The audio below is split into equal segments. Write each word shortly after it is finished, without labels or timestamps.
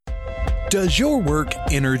Does your work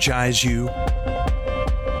energize you?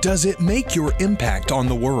 Does it make your impact on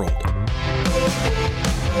the world?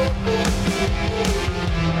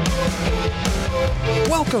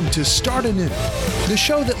 Welcome to Start Anew, the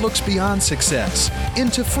show that looks beyond success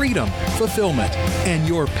into freedom, fulfillment, and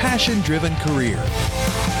your passion-driven career.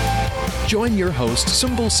 Join your host,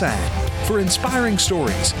 Sumbul Sang, for inspiring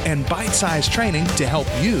stories and bite-sized training to help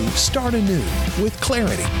you start anew with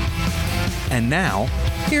clarity. And now,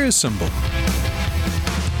 here is Sumbul.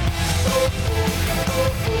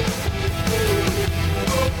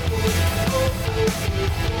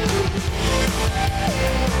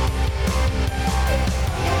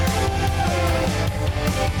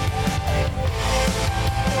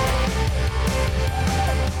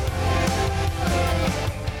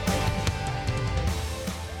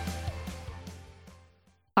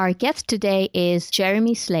 Our guest today is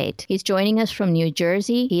Jeremy Slate. He's joining us from New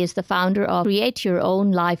Jersey. He is the founder of Create Your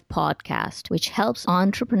Own Life podcast, which helps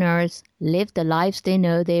entrepreneurs live the lives they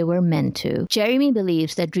know they were meant to. Jeremy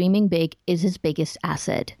believes that dreaming big is his biggest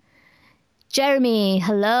asset. Jeremy,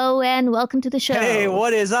 hello and welcome to the show. Hey,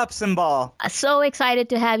 what is up, Sumbul? So excited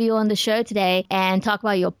to have you on the show today and talk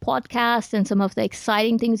about your podcast and some of the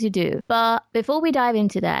exciting things you do. But before we dive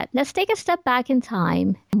into that, let's take a step back in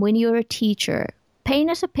time when you were a teacher.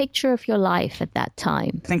 Paint us a picture of your life at that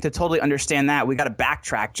time. I think to totally understand that, we got to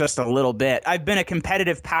backtrack just a little bit. I've been a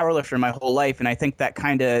competitive powerlifter my whole life, and I think that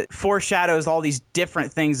kind of foreshadows all these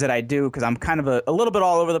different things that I do because I'm kind of a little bit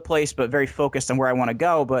all over the place, but very focused on where I want to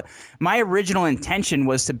go. But my original intention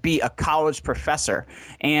was to be a college professor,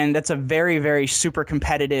 and that's a very, very super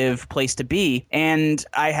competitive place to be. And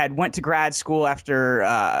I had went to grad school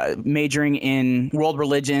after majoring in world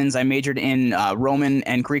religions. I majored in Roman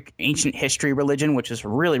and Greek ancient history religion, which is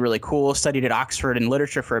really, really cool. Studied at Oxford in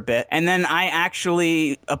literature for a bit. And then I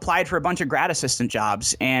actually applied for a bunch of grad assistant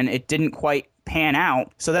jobs, and it didn't quite pan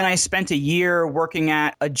out. So then I spent a year working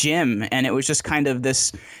at a gym, and it was just kind of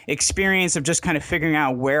this experience of just kind of figuring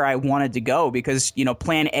out where I wanted to go because, you know,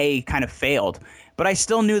 plan A kind of failed. But I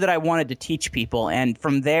still knew that I wanted to teach people. And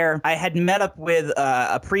from there, I had met up with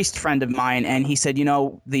a priest friend of mine, and he said, you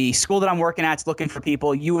know, the school that I'm working at is looking for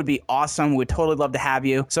people. You would be awesome. We'd totally love to have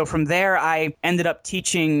you. So from there, I ended up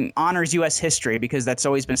teaching honors U.S. history because that's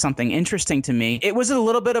always been something interesting to me. It was a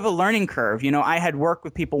little bit of a learning curve. You know, I had worked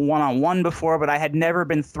with people one-on-one before, but I had never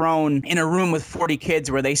been thrown in a room with 40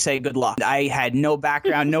 kids where they say good luck. I had no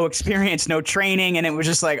background, no experience, no training, and it was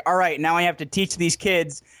just like, all right, now I have to teach these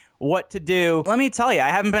kids what to do. Let me tell you, I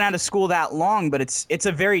haven't been out of school that long, but it's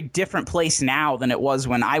a very different place now than it was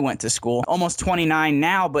when I went to school. Almost 29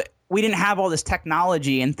 now, but we didn't have all this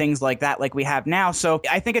technology and things like that like we have now. So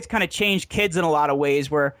I think it's kind of changed kids in a lot of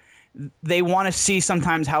ways where they want to see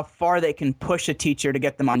sometimes how far they can push a teacher to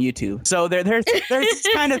get them on YouTube. So there's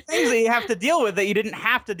kind of things that you have to deal with that you didn't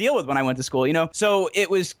have to deal with when I went to school, you know? So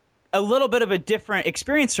it was a little bit of a different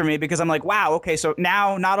experience for me because I'm like, wow, okay, so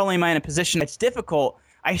now not only am I in a position that's difficult,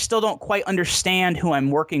 I still don't quite understand who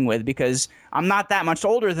I'm working with because I'm not that much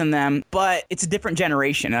older than them, but it's a different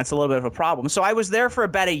generation. That's a little bit of a problem. So I was there for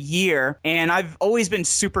about a year, and I've always been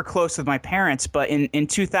super close with my parents. But in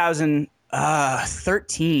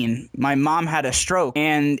 2013, my mom had a stroke,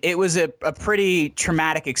 and it was a pretty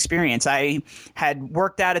traumatic experience. I had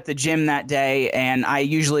worked out at the gym that day, and I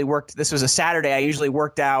usually worked. This was a Saturday. I usually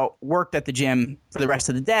worked at the gym for the rest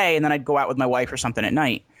of the day, and then I'd go out with my wife or something at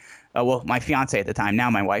night. Well, my fiance at the time, now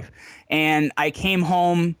my wife. And I came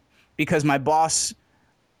home because my boss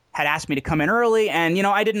had asked me to come in early. And, you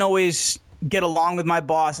know, I didn't always get along with my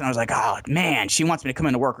boss. And I was like, oh, man, she wants me to come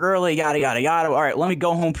in to work early, yada, yada, yada. All right, let me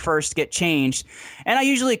go home first, get changed. And I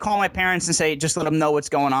usually call my parents and say, just let them know what's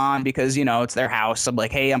going on because, you know, it's their house. I'm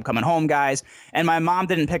like, hey, I'm coming home, guys. And my mom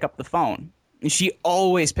didn't pick up the phone. And she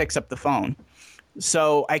always picks up the phone.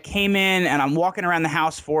 So I came in and I'm walking around the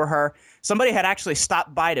house for her. Somebody had actually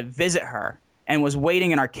stopped by to visit her and was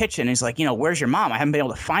waiting in our kitchen. He's like, you know, where's your mom? I haven't been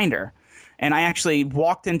able to find her. And I actually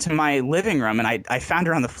walked into my living room and I found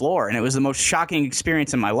her on the floor. And it was the most shocking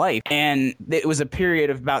experience in my life. And it was a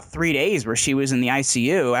period of about 3 days where she was in the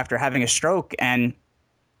ICU after having a stroke. And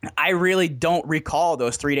I really don't recall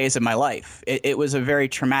those 3 days of my life. It was a very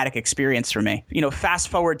traumatic experience for me. You know, fast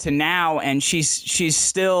forward to now, and she's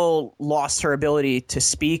still lost her ability to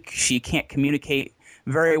speak. She can't communicate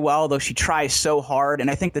very well, though she tries so hard. And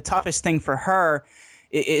I think the toughest thing for her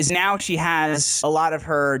is now she has a lot of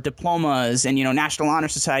her diplomas and, you know, National Honor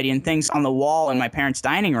Society and things on the wall in my parents'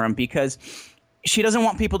 dining room because she doesn't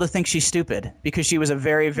want people to think she's stupid because she was a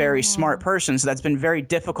very, very smart person. So that's been very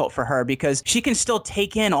difficult for her because she can still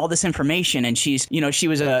take in all this information. And she's, she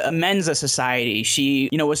was a Mensa Society. She,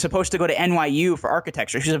 was supposed to go to NYU for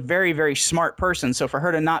architecture. She's a very, very smart person. So for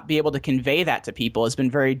her to not be able to convey that to people has been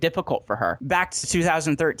very difficult for her. Back to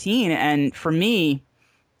 2013. And for me,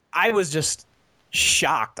 I was just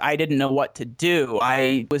shocked. I didn't know what to do.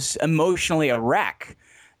 I was emotionally a wreck.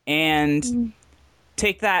 And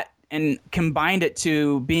take that and combined it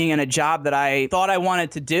to being in a job that I thought I wanted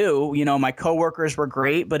to do. My coworkers were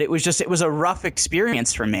great, but it was a rough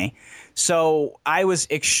experience for me. So I was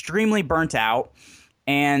extremely burnt out.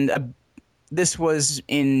 And this was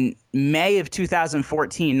in May of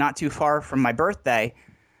 2014, not too far from my birthday.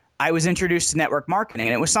 I was introduced to network marketing.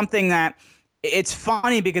 And it was something that it's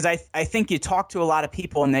funny because I think you talk to a lot of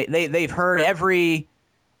people and they've heard every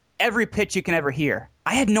pitch you can ever hear.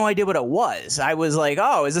 I had no idea what it was. I was like,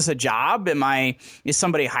 oh, is this a job? Is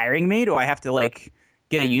somebody hiring me? Do I have to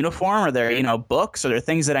get a uniform? Are there, books? Are there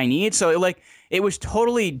things that I need? So it was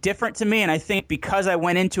totally different to me. And I think because I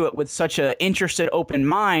went into it with such an interested, open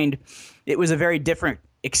mind, it was a very different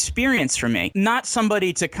experience for me. Not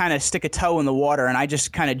somebody to kind of stick a toe in the water. And I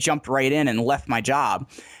just kind of jumped right in and left my job.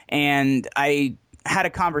 And I had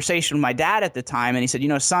a conversation with my dad at the time, and he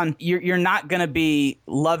said, son, you're not going to be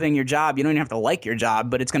loving your job. You don't even have to like your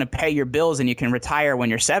job, but it's going to pay your bills and you can retire when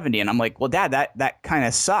you're 70. And I'm like, well, Dad, that kind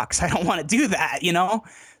of sucks. I don't want to do that,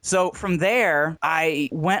 So from there, I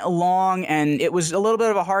went along, and it was a little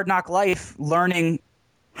bit of a hard knock life learning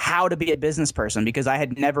how to be a business person because I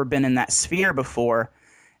had never been in that sphere before.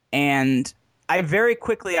 And I very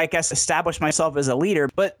quickly, I guess, established myself as a leader,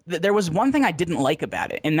 but there was one thing I didn't like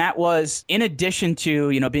about it. And that was, in addition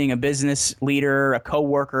to, being a business leader, a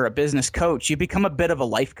coworker, a business coach, you become a bit of a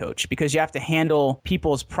life coach because you have to handle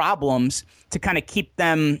people's problems to kind of keep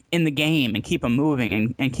them in the game and keep them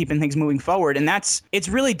moving and keeping things moving forward. And it's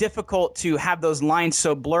really difficult to have those lines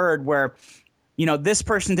so blurred where, this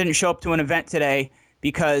person didn't show up to an event today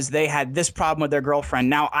because they had this problem with their girlfriend.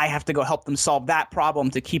 Now I have to go help them solve that problem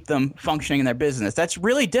to keep them functioning in their business. That's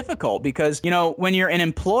really difficult because, when you're an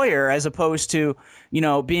employer as opposed to,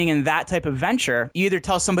 being in that type of venture, you either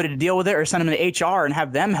tell somebody to deal with it or send them to HR and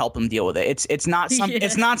have them help them deal with it. It's not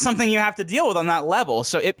something you have to deal with on that level.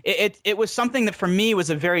 So it was something that for me was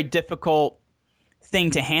a very difficult thing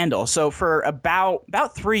to handle. So for about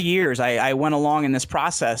 3 years, I went along in this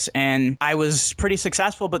process and I was pretty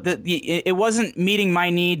successful, but it wasn't meeting my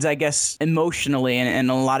needs, I guess, emotionally in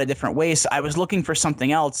a lot of different ways. So I was looking for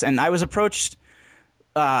something else, and I was approached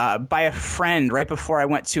by a friend right before I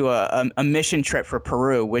went to a mission trip for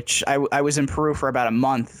Peru, which I was in Peru for about a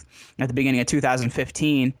month at the beginning of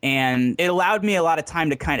 2015. And it allowed me a lot of time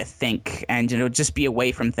to kind of think and, just be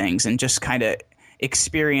away from things and just kind of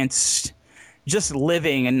experience just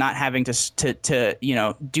living and not having to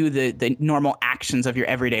do the normal actions of your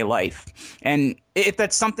everyday life. And if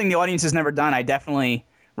that's something the audience has never done, I definitely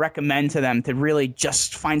recommend to them to really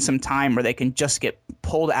just find some time where they can just get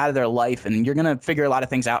pulled out of their life, and you're going to figure a lot of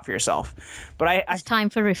things out for yourself. But it's time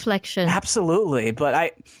for reflection. Absolutely. But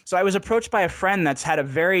I was approached by a friend that's had a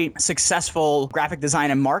very successful graphic design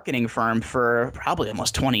and marketing firm for probably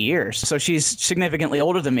almost 20 years. So she's significantly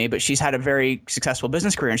older than me, but she's had a very successful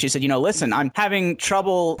business career. And she said, listen, I'm having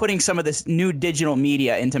trouble putting some of this new digital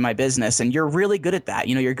media into my business. And you're really good at that.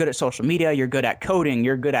 You're good at social media. You're good at coding.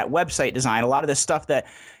 You're good at website design. A lot of this stuff that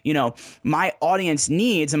my audience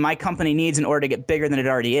needs and my company needs in order to get bigger than it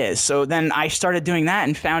already is. So then I started doing that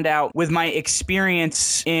and found out with my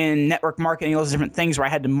experience in network marketing, those different things where I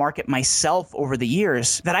had to market myself over the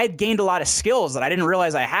years, that I had gained a lot of skills that I didn't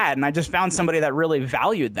realize I had. And I just found somebody that really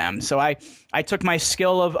valued them. So I took my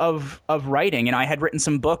skill of writing, I had written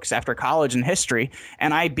some books after college in history,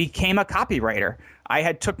 and I became a copywriter. I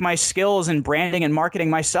had took my skills in branding and marketing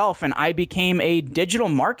myself, and I became a digital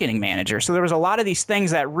marketing manager. So there was a lot of these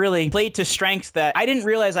things that really played to strengths that I didn't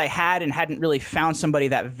realize I had and hadn't really found somebody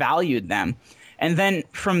that valued them. And then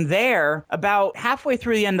from there, about halfway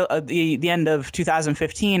through the end of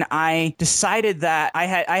 2015, I decided that I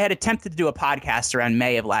had attempted to do a podcast around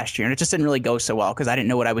May of last year, and it just didn't really go so well because I didn't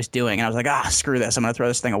know what I was doing. And I was like, screw this. I'm going to throw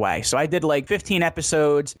this thing away. So I did 15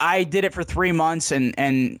 episodes. I did it for 3 months. And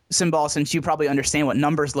Simbal, since you probably understand what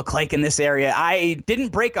numbers look like in this area, I didn't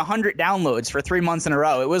break 100 downloads for 3 months in a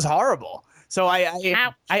row. It was horrible. So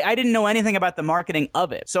I didn't know anything about the marketing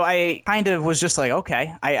of it. So I kind of was just like,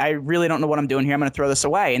 okay, I really don't know what I'm doing here. I'm going to throw this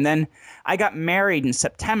away. And then I got married in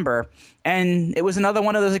September, and it was another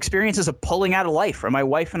one of those experiences of pulling out of life where my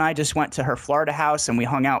wife and I just went to her Florida house and we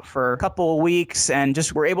hung out for a couple of weeks and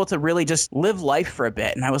just were able to really just live life for a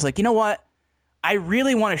bit. And I was like, you know what? I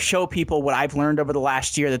really want to show people what I've learned over the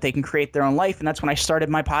last year, that they can create their own life. And that's when I started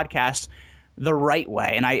my podcast the right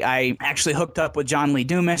way. And I actually hooked up with John Lee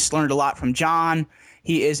Dumas, learned a lot from John.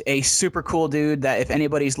 He is a super cool dude that if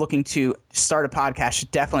anybody's looking to start a podcast, should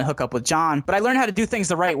definitely hook up with John. But I learned how to do things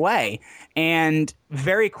the right way. And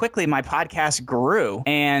very quickly, my podcast grew.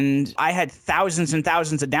 And I had thousands and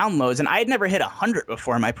thousands of downloads. And I had never hit 100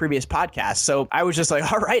 before in my previous podcast. So I was just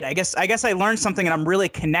like, all right, I guess I learned something, and I'm really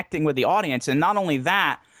connecting with the audience. And not only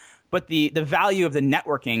that, but the value of the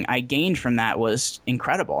networking I gained from that was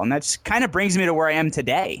incredible. And that's kind of brings me to where I am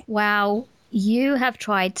today. Wow. You have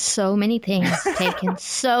tried so many things, taken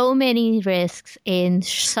so many risks in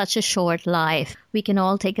such a short life. We can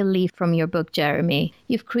all take a leaf from your book, Jeremy.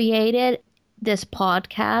 You've created this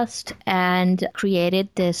podcast and created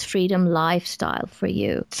this freedom lifestyle for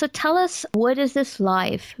you. So tell us, what does this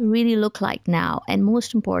life really look like now? And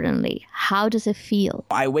most importantly, how does it feel?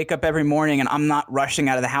 I wake up every morning and I'm not rushing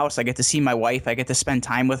out of the house. I get to see my wife. I get to spend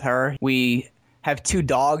time with her. We have 2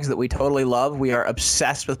 dogs that we totally love. We are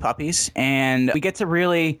obsessed with puppies, and we get to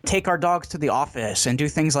really take our dogs to the office and do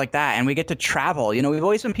things like that. And we get to travel. You know, we've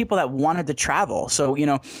always been people that wanted to travel. So, you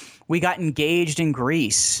know, we got engaged in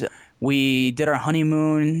Greece. We did our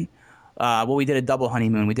honeymoon. We did a double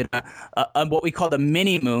honeymoon. We did a what we called a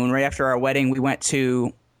mini moon. Right after our wedding, we went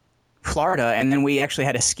to Florida, and then we actually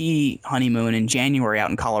had a ski honeymoon in January out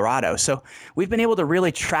in Colorado. So we've been able to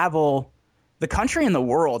really travel the country and the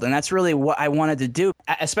world. And that's really what I wanted to do,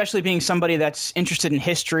 especially being somebody that's interested in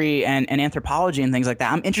history and anthropology and things like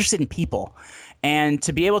that. I'm interested in people, and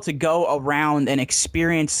to be able to go around and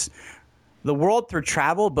experience the world through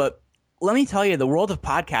travel. But let me tell you, the world of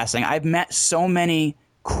podcasting, I've met so many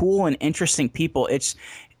cool and interesting people.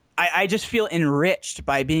 I just feel enriched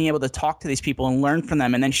by being able to talk to these people and learn from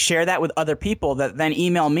them, and then share that with other people that then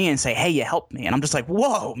email me and say, hey, you helped me. And I'm just like,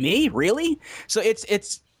 whoa, me? Really? So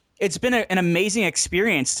it's been an amazing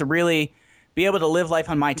experience to really be able to live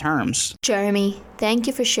life on my terms. Jeremy, thank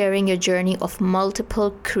you for sharing your journey of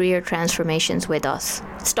multiple career transformations with us.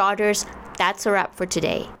 Starters, that's a wrap for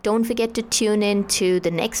today. Don't forget to tune in to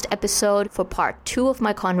the next episode for part 2 of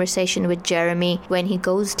my conversation with Jeremy, when he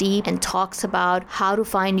goes deep and talks about how to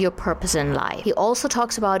find your purpose in life. He also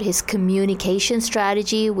talks about his communication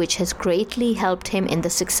strategy, which has greatly helped him in the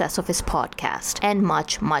success of his podcast, and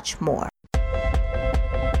much, much more.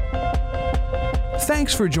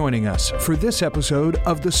 Thanks for joining us for this episode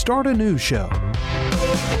of the Start Anew Show.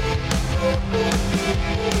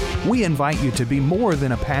 We invite you to be more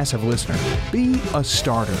than a passive listener. Be a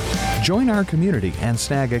starter. Join our community and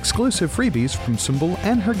snag exclusive freebies from Symbol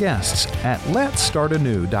and her guests at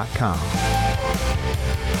letstartanew.com.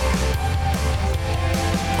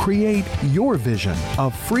 Create your vision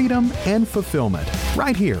of freedom and fulfillment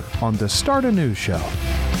right here on the Start Anew Show.